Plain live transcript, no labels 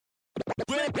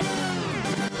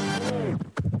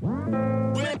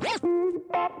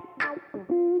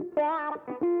Well,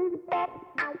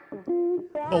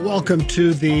 welcome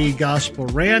to the Gospel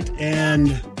Rant, and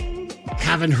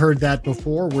haven't heard that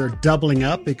before. We're doubling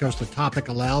up because the topic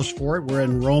allows for it. We're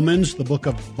in Romans, the book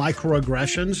of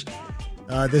microaggressions.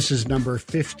 This is number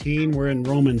 15. We're in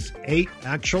Romans 8,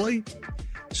 actually.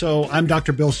 So I'm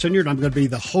Dr. Bill Sinyard. I'm going to be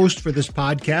the host for this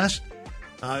podcast.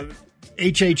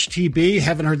 HHTB,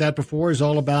 haven't heard that before, is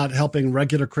all about helping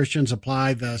regular Christians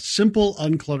apply the simple,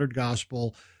 uncluttered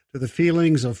gospel to the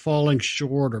feelings of falling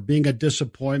short or being a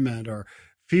disappointment or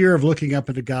fear of looking up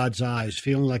into God's eyes,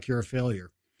 feeling like you're a failure.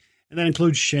 And that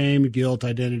includes shame, guilt,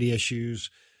 identity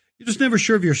issues. You're just never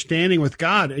sure if you're standing with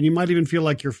God, and you might even feel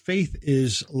like your faith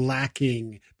is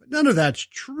lacking. But none of that's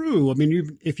true. I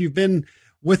mean, if you've been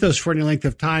with us for any length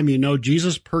of time, you know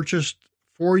Jesus purchased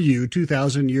for you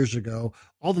 2,000 years ago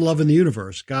all the love in the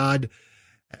universe. God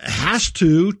has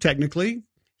to, technically,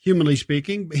 humanly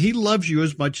speaking, but he loves you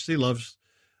as much as he loves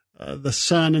the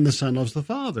Son, and the Son loves the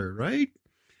Father, right?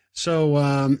 So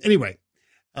anyway,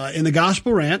 in the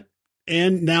Gospel Rant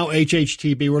and now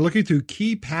HHTB, we're looking through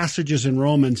key passages in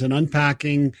Romans and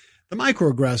unpacking the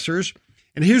microaggressors.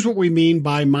 And here's what we mean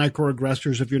by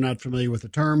microaggressors if you're not familiar with the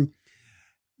term.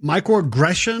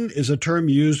 Microaggression is a term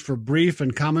used for brief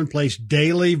and commonplace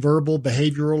daily verbal,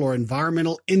 behavioral, or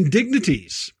environmental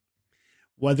indignities,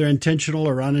 whether intentional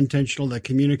or unintentional, that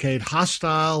communicate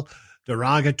hostile,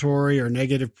 derogatory, or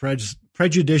negative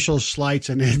prejudicial slights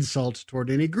and insults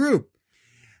toward any group.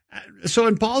 So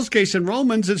in Paul's case in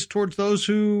Romans, it's towards those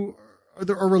who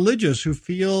are religious, who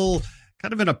feel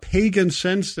kind of in a pagan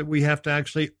sense that we have to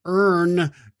actually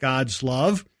earn God's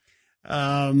love,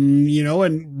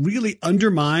 and really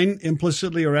undermine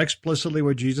implicitly or explicitly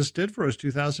what Jesus did for us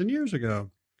 2,000 years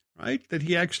ago, right? That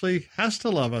he actually has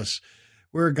to love us,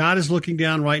 where God is looking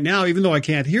down right now, even though I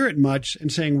can't hear it much, and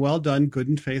saying, well done, good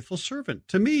and faithful servant,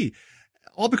 to me,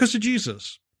 all because of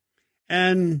Jesus.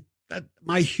 And that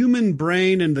my human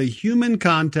brain and the human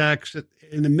context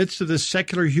in the midst of this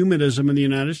secular humanism in the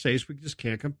United States, we just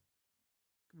can't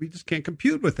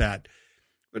compute with that.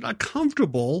 We're not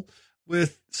comfortable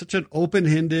with such an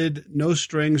open-ended,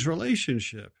 no-strings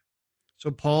relationship.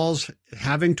 So Paul's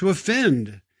having to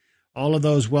offend all of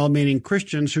those well-meaning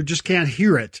Christians who just can't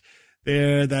hear it.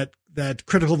 That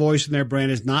critical voice in their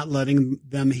brain is not letting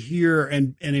them hear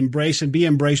and embrace and be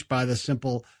embraced by the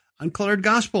simple, uncluttered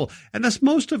gospel. And that's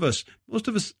most of us, most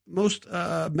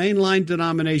mainline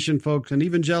denomination folks and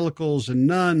evangelicals and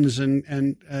nuns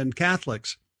and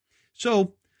Catholics.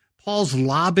 So Paul's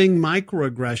lobbing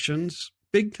microaggressions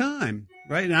big time,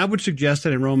 right? And I would suggest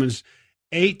that in Romans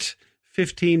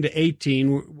 8:15 to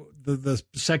 18, the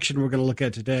section we're going to look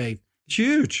at today, it's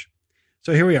huge.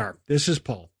 So here we are. This is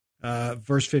Paul,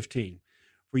 verse 15.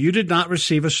 For you did not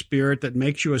receive a spirit that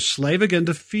makes you a slave again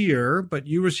to fear, but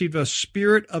you received a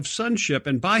spirit of sonship,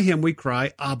 and by him we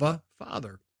cry, Abba,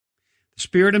 Father. The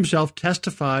Spirit himself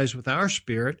testifies with our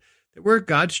spirit that we're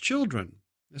God's children.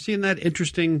 Now, seeing that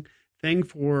interesting thing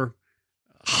for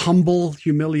humble,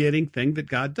 humiliating thing that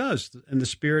God does, and the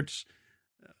Spirit's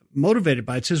motivated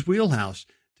by it. It's his wheelhouse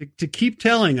to keep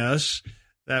telling us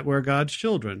that we're God's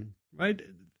children, right?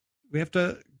 We have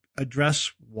to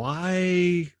address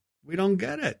why we don't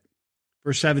get it.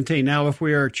 Verse 17, now if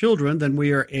we are children, then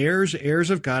we are heirs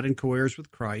of God and co-heirs with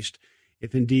Christ,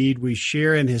 if indeed we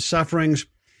share in his sufferings,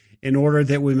 in order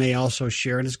that we may also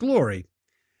share in his glory.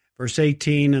 Verse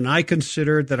 18, and I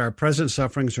consider that our present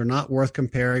sufferings are not worth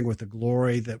comparing with the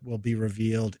glory that will be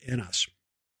revealed in us.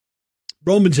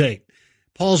 Romans 8,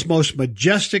 Paul's most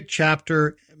majestic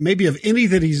chapter, maybe of any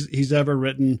that he's ever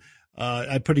written.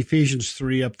 I put Ephesians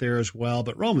 3 up there as well,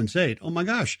 but Romans 8, oh my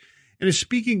gosh. And it's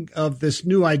speaking of this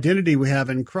new identity we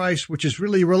have in Christ, which is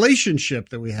really a relationship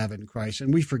that we have in Christ,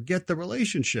 and we forget the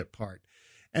relationship part.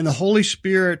 And the Holy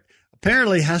Spirit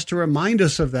apparently has to remind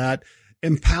us of that,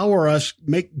 empower us,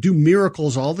 do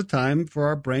miracles all the time for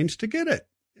our brains to get it.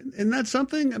 And that's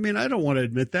something, I don't want to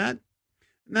admit that.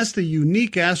 And that's the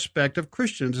unique aspect of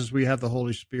Christians, is we have the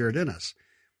Holy Spirit in us.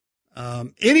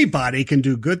 Anybody can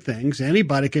do good things.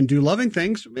 Anybody can do loving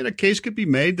things. A case could be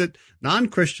made that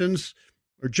non-Christians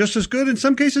are just as good, in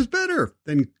some cases better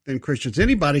than Christians.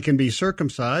 Anybody can be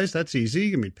circumcised. That's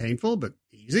easy. Painful, but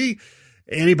easy.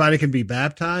 Anybody can be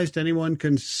baptized. Anyone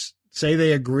can say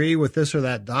they agree with this or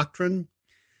that doctrine.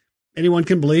 Anyone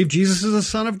can believe Jesus is the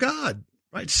Son of God,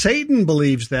 right? Satan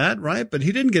believes that, right? But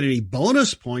he didn't get any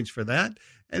bonus points for that.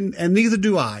 And neither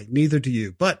do I, neither do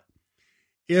you. But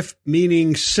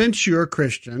since you're a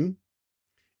Christian,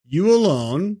 you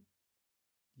alone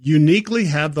uniquely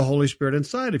have the Holy Spirit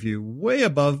inside of you, way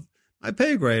above my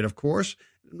pay grade, of course.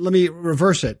 Let me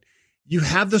reverse it. You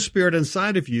have the Spirit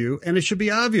inside of you, and it should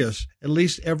be obvious, at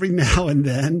least every now and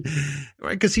then,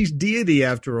 right? Because he's deity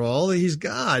after all. He's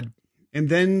God. And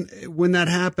then when that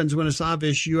happens, when it's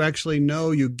obvious, you actually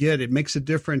know, you get it. It makes a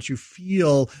difference. You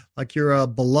feel like you're a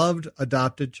beloved,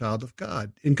 adopted child of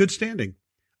God in good standing,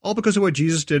 all because of what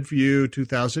Jesus did for you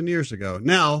 2,000 years ago.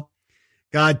 Now,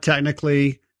 God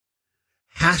technically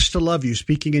has to love you,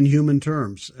 speaking in human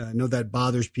terms. I know that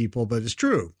bothers people, but it's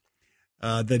true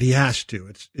that he has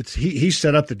to. He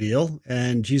set up the deal,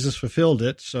 and Jesus fulfilled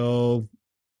it. So,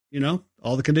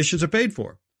 all the conditions are paid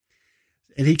for.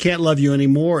 And he can't love you any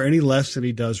more, any less than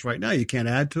he does right now. You can't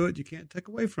add to it. You can't take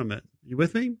away from it. You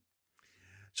with me?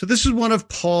 So this is one of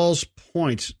Paul's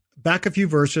points. Back a few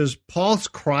verses, Paul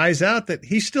cries out that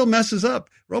he still messes up.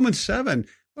 Romans 7,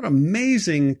 what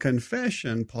amazing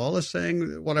confession. Paul is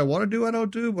saying, what I want to do, I don't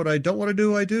do. What I don't want to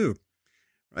do, I do.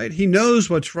 Right? He knows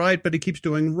what's right, but he keeps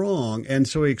doing wrong. And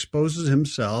so he exposes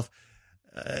himself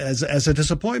as a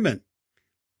disappointment.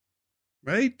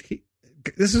 Right?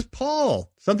 This is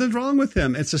Paul. Something's wrong with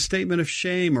him. It's a statement of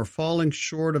shame or falling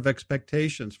short of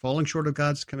expectations, falling short of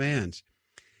God's commands.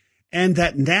 And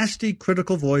that nasty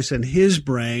critical voice in his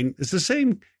brain is the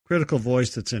same critical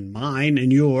voice that's in mine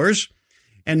and yours,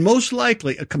 and most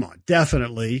likely,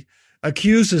 definitely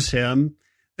accuses him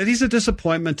that he's a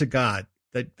disappointment to God,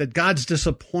 that God's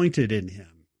disappointed in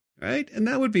him, right? And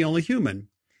that would be only human.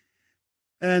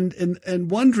 And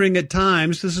wondering at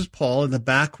times, this is Paul in the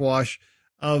backwash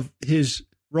of his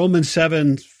Romans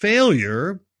 7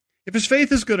 failure. If his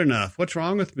faith is good enough, what's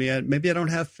wrong with me? Maybe I don't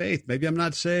have faith. Maybe I'm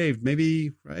not saved.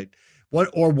 Maybe, right?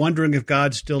 Or wondering if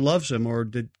God still loves him, or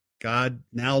did God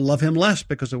now love him less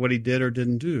because of what he did or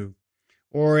didn't do?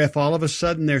 Or if all of a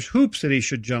sudden there's hoops that he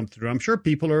should jump through. I'm sure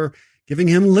people are giving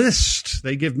him lists.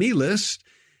 They give me lists.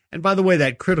 And by the way,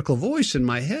 that critical voice in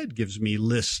my head gives me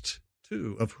lists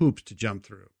too of hoops to jump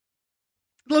through.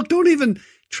 Look, don't even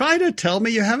try to tell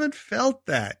me you haven't felt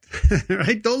that,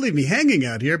 right? Don't leave me hanging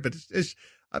out here, but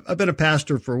I've been a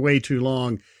pastor for way too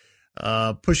long.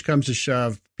 Push comes to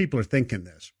shove. People are thinking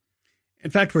this.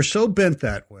 In fact, we're so bent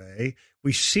that way,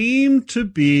 we seem to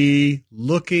be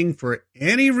looking for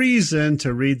any reason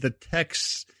to read the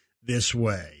text this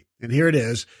way. And here it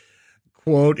is,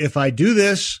 quote, if I do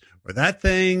this or that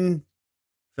thing,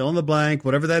 fill in the blank,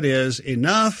 whatever that is,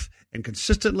 enough and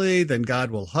consistently, then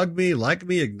God will hug me, like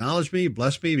me, acknowledge me,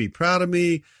 bless me, be proud of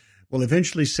me, will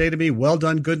eventually say to me, well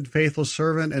done, good and faithful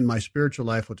servant, and my spiritual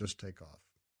life will just take off.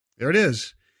 There it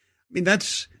is. I mean,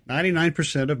 that's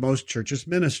 99% of most churches'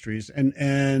 ministries,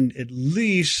 and at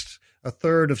least a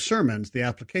third of sermons, the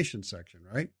application section,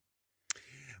 right?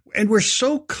 And we're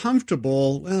so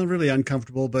comfortable, well, really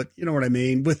uncomfortable, but you know what I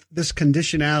mean, with this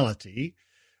conditionality,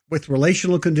 with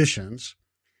relational conditions,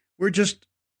 we're just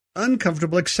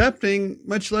uncomfortable accepting,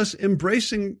 much less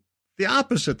embracing the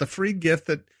opposite, the free gift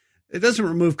that it doesn't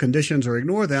remove conditions or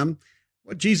ignore them.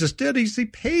 What Jesus did is he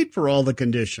paid for all the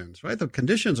conditions, right? The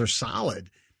conditions are solid.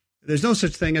 There's no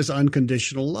such thing as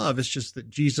unconditional love. It's just that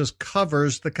Jesus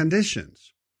covers the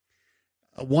conditions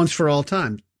once for all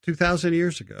time, 2,000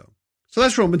 years ago. So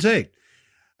that's Romans 8.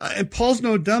 And Paul's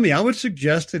no dummy. I would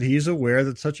suggest that he's aware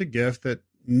that such a gift that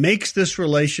makes this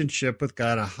relationship with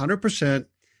God 100%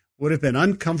 would have been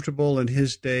uncomfortable in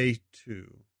his day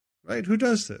too, right? Who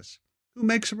does this? Who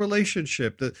makes a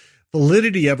relationship, the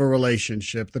validity of a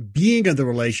relationship, the being of the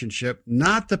relationship,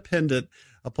 not dependent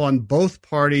upon both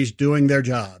parties doing their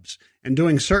jobs and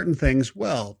doing certain things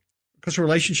well, because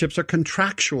relationships are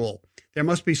contractual. There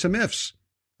must be some ifs.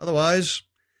 Otherwise,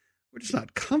 we're just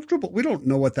not comfortable. We don't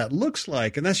know what that looks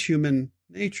like, and that's human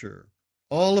nature.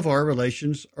 All of our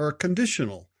relations are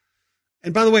conditional.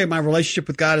 And by the way, my relationship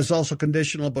with God is also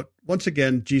conditional, but once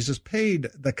again, Jesus paid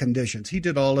the conditions. He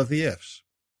did all of the ifs.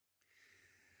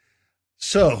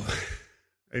 So,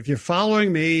 if you're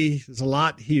following me, there's a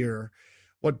lot here.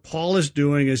 What Paul is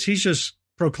doing is he's just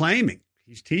proclaiming,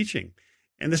 he's teaching.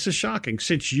 And this is shocking.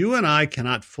 Since you and I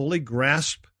cannot fully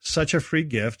grasp such a free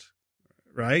gift,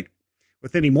 right,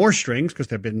 with any more strings because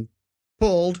they've been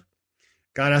pulled,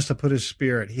 God has to put his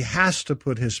Spirit. He has to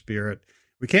put his Spirit.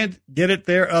 We can't get it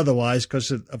there otherwise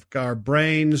because of our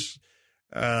brains,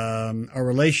 our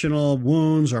relational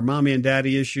wounds, our mommy and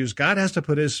daddy issues. God has to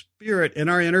put his Spirit in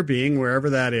our inner being,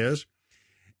 wherever that is.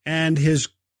 And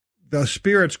the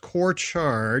Spirit's core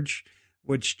charge,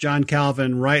 which John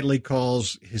Calvin rightly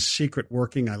calls his secret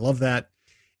working, I love that,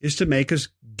 is to make us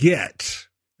get,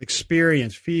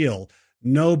 experience, feel,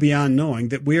 know beyond knowing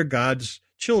that we are God's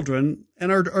children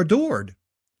and are adored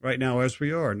right now as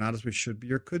we are, not as we should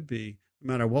be or could be,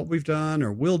 no matter what we've done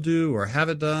or will do or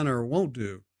haven't done or won't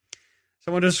do.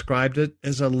 Someone described it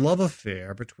as a love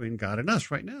affair between God and us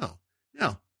right now.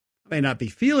 Now, I may not be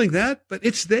feeling that, but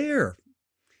it's there.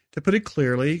 To put it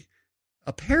clearly,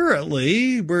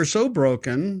 apparently we're so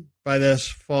broken by this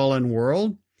fallen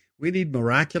world, we need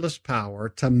miraculous power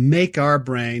to make our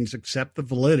brains accept the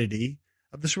validity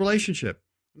of this relationship.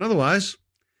 And otherwise,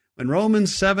 when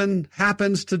Romans 7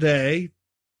 happens today,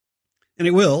 and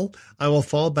it will, I will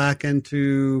fall back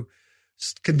into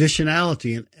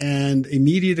conditionality and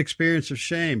immediate experience of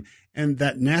shame. And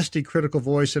that nasty critical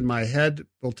voice in my head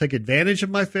will take advantage of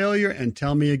my failure and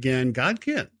tell me again, God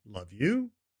can't love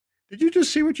you. Did you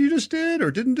just see what you just did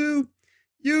or didn't do?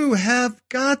 You have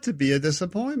got to be a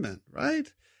disappointment,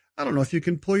 right? I don't know if you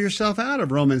can pull yourself out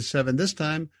of Romans 7 this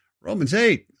time. Romans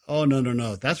 8. Oh,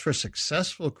 no. That's for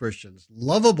successful Christians,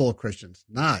 lovable Christians,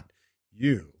 not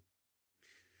you.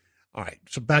 All right,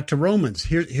 so back to Romans.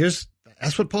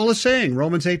 That's what Paul is saying,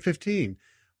 Romans 8:15.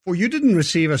 For you didn't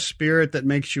receive a spirit that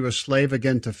makes you a slave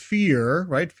again to fear,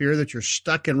 right? Fear that you're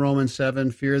stuck in Romans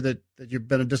 7, fear that you've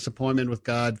been a disappointment with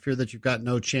God, fear that you've got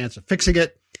no chance of fixing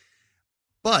it.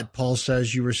 But Paul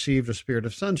says you received a spirit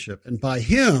of sonship. And by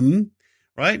him,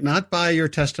 right, not by your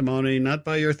testimony, not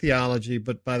by your theology,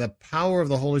 but by the power of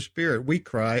the Holy Spirit, we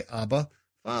cry, Abba,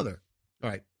 Father. All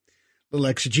right, little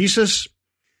exegesis.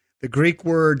 The Greek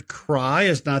word cry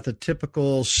is not the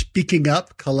typical speaking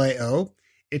up, kaleo.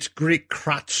 It's Greek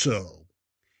kratzo.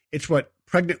 It's what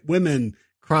pregnant women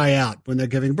cry out when they're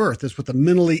giving birth. It's what the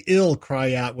mentally ill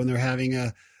cry out when they're having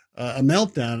a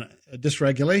meltdown, a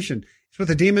dysregulation. It's what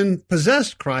the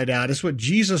demon-possessed cried out. It's what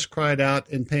Jesus cried out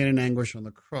in pain and anguish on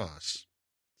the cross.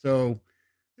 So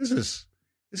this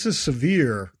is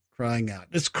severe crying out.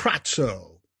 It's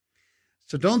kratzo.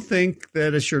 So don't think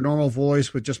that it's your normal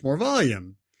voice with just more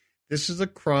volume. This is a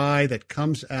cry that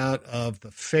comes out of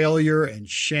the failure and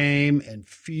shame and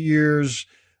fears,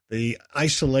 the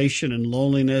isolation and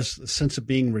loneliness, the sense of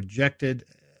being rejected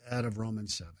out of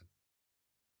Romans 7.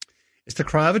 It's the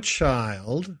cry of a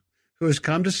child who has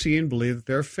come to see and believe that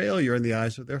they're a failure in the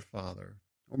eyes of their father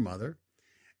or mother.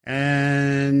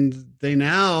 And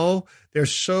they're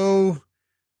so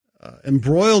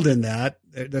embroiled in that.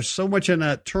 There's so much in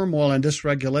that turmoil and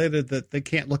dysregulated that they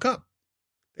can't look up.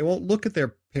 They won't look at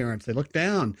their parents. They look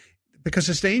down because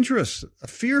it's dangerous. A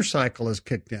fear cycle is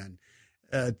kicked in.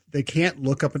 They can't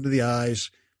look up into the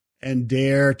eyes and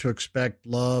dare to expect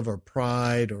love or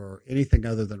pride or anything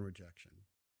other than rejection.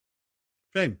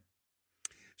 Shame.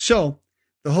 So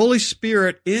the Holy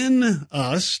Spirit in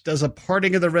us does a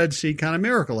parting of the Red Sea kind of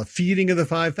miracle, a feeding of the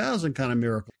 5,000 kind of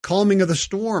miracle, calming of the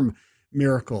storm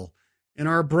miracle in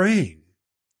our brain,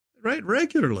 right?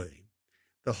 Regularly.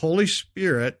 The Holy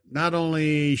Spirit not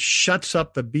only shuts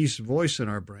up the beast's voice in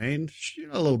our brain,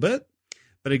 a little bit,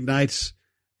 but ignites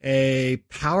a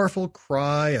powerful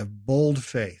cry of bold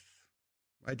faith.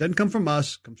 Right? It doesn't come from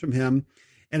us, it comes from him.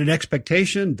 And an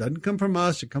expectation doesn't come from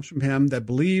us, it comes from him that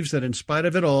believes that in spite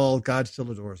of it all, God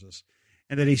still adores us.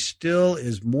 And that he still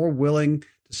is more willing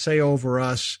to say over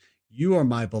us, you are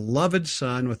my beloved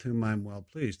son with whom I'm well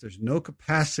pleased. There's no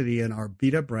capacity in our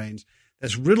beat up brains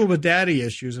that's riddled with daddy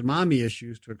issues and mommy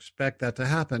issues to expect that to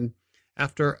happen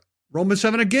after Romans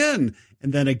 7 again,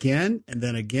 and then again, and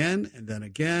then again, and then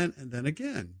again, and then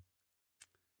again.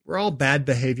 We're all bad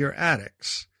behavior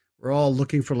addicts. We're all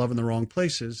looking for love in the wrong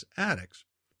places, addicts.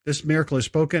 This miracle is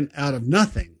spoken out of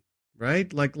nothing,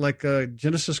 right? Like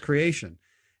Genesis creation.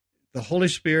 The Holy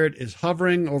Spirit is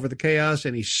hovering over the chaos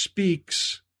and he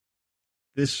speaks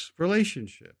this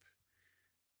relationship.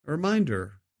 A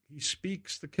reminder. He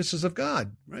speaks the kisses of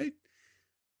God, right?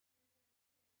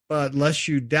 But lest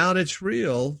you doubt it's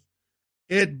real,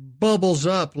 it bubbles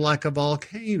up like a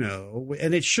volcano,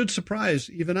 and it should surprise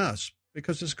even us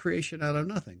because it's creation out of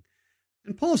nothing.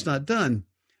 And Paul's not done.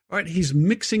 All right, he's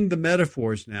mixing the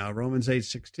metaphors now, Romans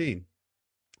 8:16.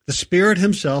 The Spirit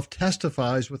himself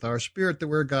testifies with our spirit that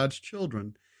we're God's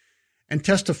children, and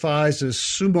testifies as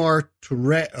sumar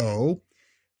tureo.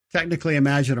 Technically,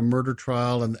 imagine a murder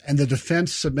trial, and the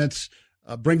defense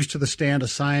brings to the stand a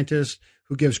scientist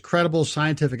who gives credible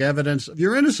scientific evidence of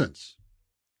your innocence,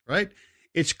 right?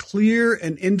 It's clear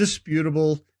and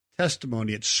indisputable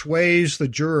testimony. It sways the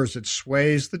jurors. It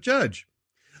sways the judge.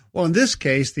 Well, in this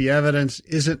case, the evidence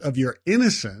isn't of your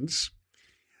innocence.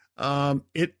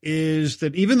 It is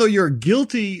that even though you're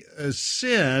guilty of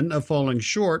sin of falling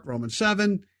short, Romans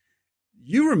 7,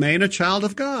 you remain a child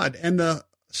of God, and the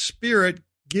Spirit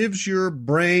gives your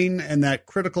brain and that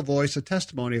critical voice a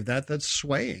testimony of that's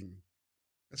swaying.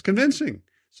 That's convincing.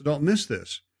 So don't miss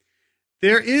this.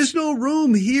 There is no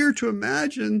room here to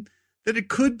imagine that it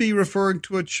could be referring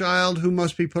to a child who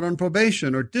must be put on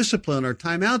probation or discipline or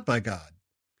time out by God.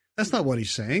 That's not what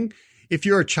he's saying. If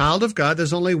you're a child of God,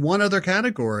 there's only one other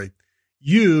category.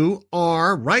 You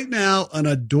are right now an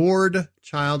adored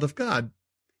child of God.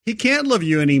 He can't love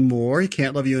you any more. He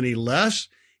can't love you any less.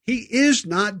 He is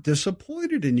not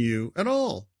disappointed in you at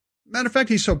all. Matter of fact,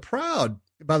 he's so proud.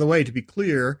 By the way, to be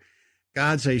clear,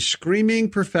 God's a screaming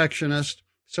perfectionist,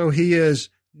 so he is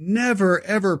never,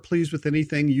 ever pleased with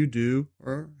anything you do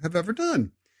or have ever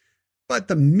done. But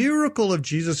the miracle of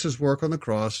Jesus' work on the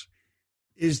cross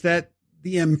is that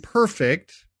the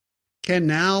imperfect can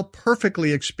now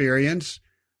perfectly experience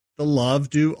the love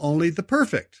due only the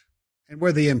perfect. And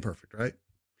we're the imperfect, right?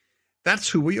 That's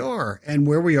who we are. And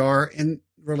where we are in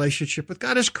relationship with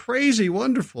God is crazy,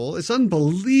 wonderful. It's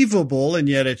unbelievable, and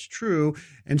yet it's true.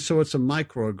 And so it's a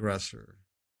microaggressor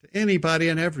to anybody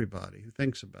and everybody who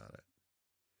thinks about it.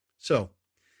 So,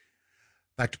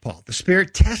 back to Paul. The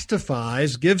Spirit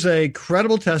testifies, gives a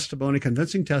credible testimony,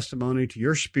 convincing testimony to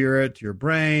your spirit, to your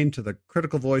brain, to the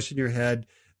critical voice in your head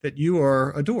that you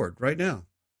are adored right now.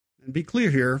 And be clear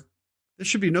here, this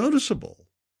should be noticeable.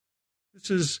 This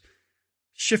is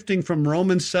shifting from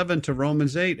Romans 7 to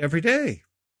Romans 8 every day.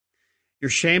 Your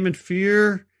shame and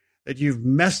fear that you've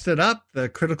messed it up, the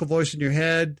critical voice in your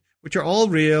head, which are all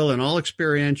real and all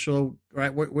experiential,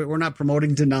 right? We're not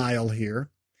promoting denial here.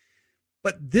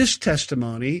 But this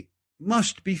testimony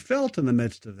must be felt in the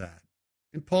midst of that.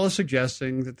 And Paul is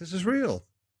suggesting that this is real.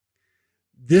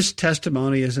 This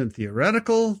testimony isn't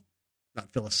theoretical,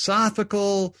 not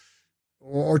philosophical,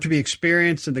 or to be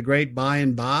experienced in the great by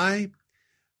and by,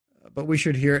 but we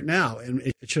should hear it now, and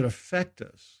it should affect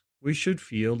us. We should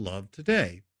feel love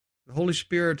today. The Holy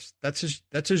Spirit, that's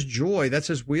his joy, that's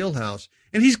his wheelhouse,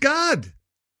 and he's God.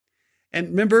 And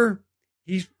remember,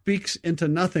 he speaks into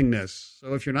nothingness.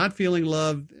 So if you're not feeling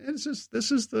loved, this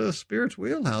is the Spirit's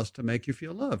wheelhouse to make you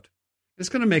feel loved. It's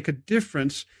going to make a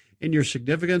difference in your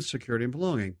significance, security, and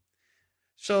belonging.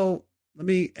 So let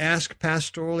me ask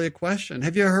pastorally a question.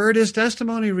 Have you heard his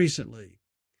testimony recently?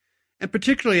 And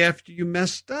particularly after you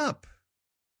messed up?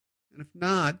 And if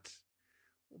not,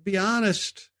 be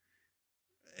honest.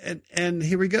 And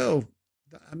here we go.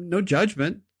 No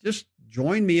judgment. Just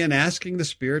join me in asking the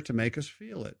Spirit to make us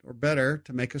feel it, or better,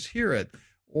 to make us hear it,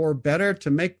 or better,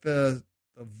 to make the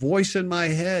voice in my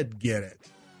head get it.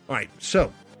 All right,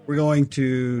 so we're going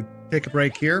to take a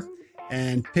break here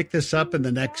and pick this up in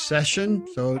the next session.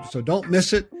 So don't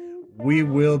miss it. We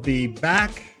will be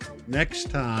back next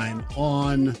time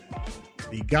on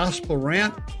the Gospel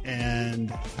Rant, and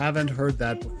haven't heard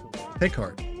that before. Take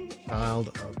heart, child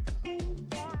of God.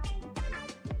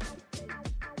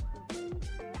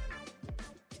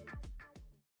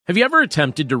 Have you ever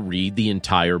attempted to read the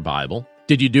entire Bible?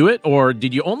 Did you do it, or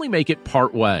did you only make it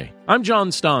part way? I'm John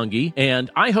Stange, and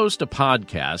I host a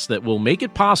podcast that will make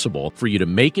it possible for you to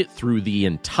make it through the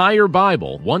entire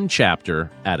Bible, one chapter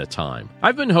at a time.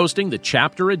 I've been hosting the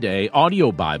Chapter a Day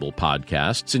audio Bible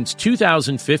podcast since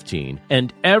 2015,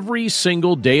 and every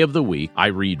single day of the week, I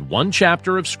read one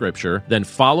chapter of Scripture, then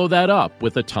follow that up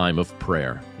with a time of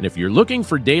prayer. And if you're looking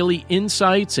for daily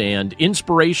insights and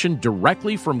inspiration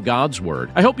directly from God's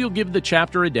Word, I hope you'll give the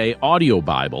Chapter a Day audio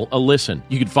Bible a listen.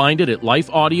 You can find it at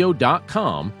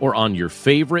lifeaudio.com or on your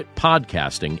favorite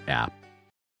podcasting app.